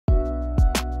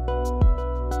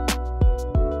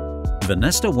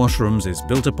Venesta Washrooms is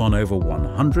built upon over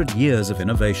 100 years of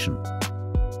innovation.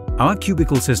 Our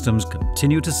cubicle systems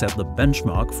continue to set the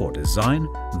benchmark for design,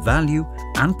 value,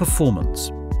 and performance.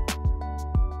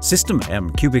 System M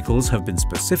cubicles have been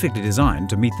specifically designed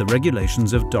to meet the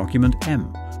regulations of Document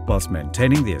M, whilst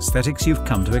maintaining the aesthetics you've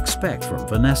come to expect from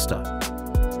Venesta.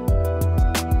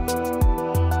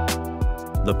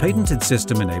 The patented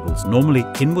system enables normally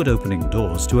inward-opening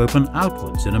doors to open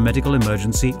outwards in a medical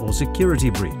emergency or security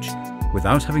breach,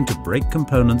 without having to break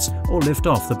components or lift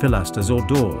off the pilasters or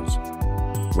doors.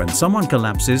 When someone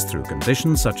collapses through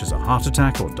conditions such as a heart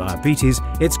attack or diabetes,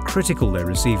 it's critical they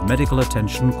receive medical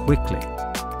attention quickly.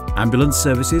 Ambulance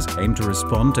services aim to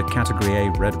respond to Category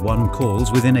A Red 1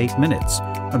 calls within 8 minutes,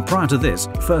 and prior to this,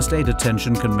 first aid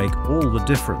attention can make all the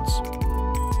difference.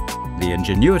 The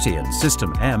ingenuity in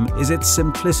System M is its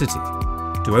simplicity.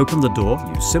 To open the door,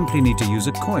 you simply need to use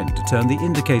a coin to turn the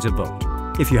indicator bolt.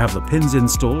 If you have the pins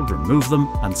installed, remove them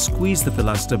and squeeze the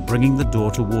pilaster, bringing the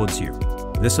door towards you.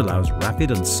 This allows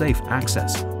rapid and safe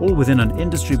access, all within an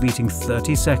industry-beating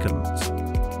 30 seconds.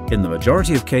 In the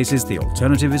majority of cases, the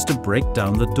alternative is to break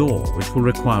down the door, which will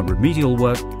require remedial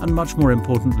work and, much more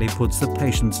importantly, puts the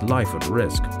patient's life at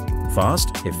risk.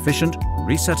 Fast, efficient,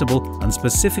 resettable, and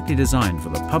specifically designed for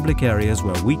the public areas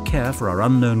where we care for our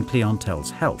unknown clientele's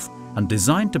health, and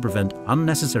designed to prevent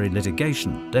unnecessary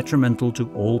litigation detrimental to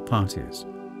all parties.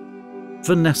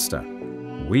 Venesta.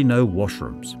 We know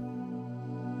washrooms.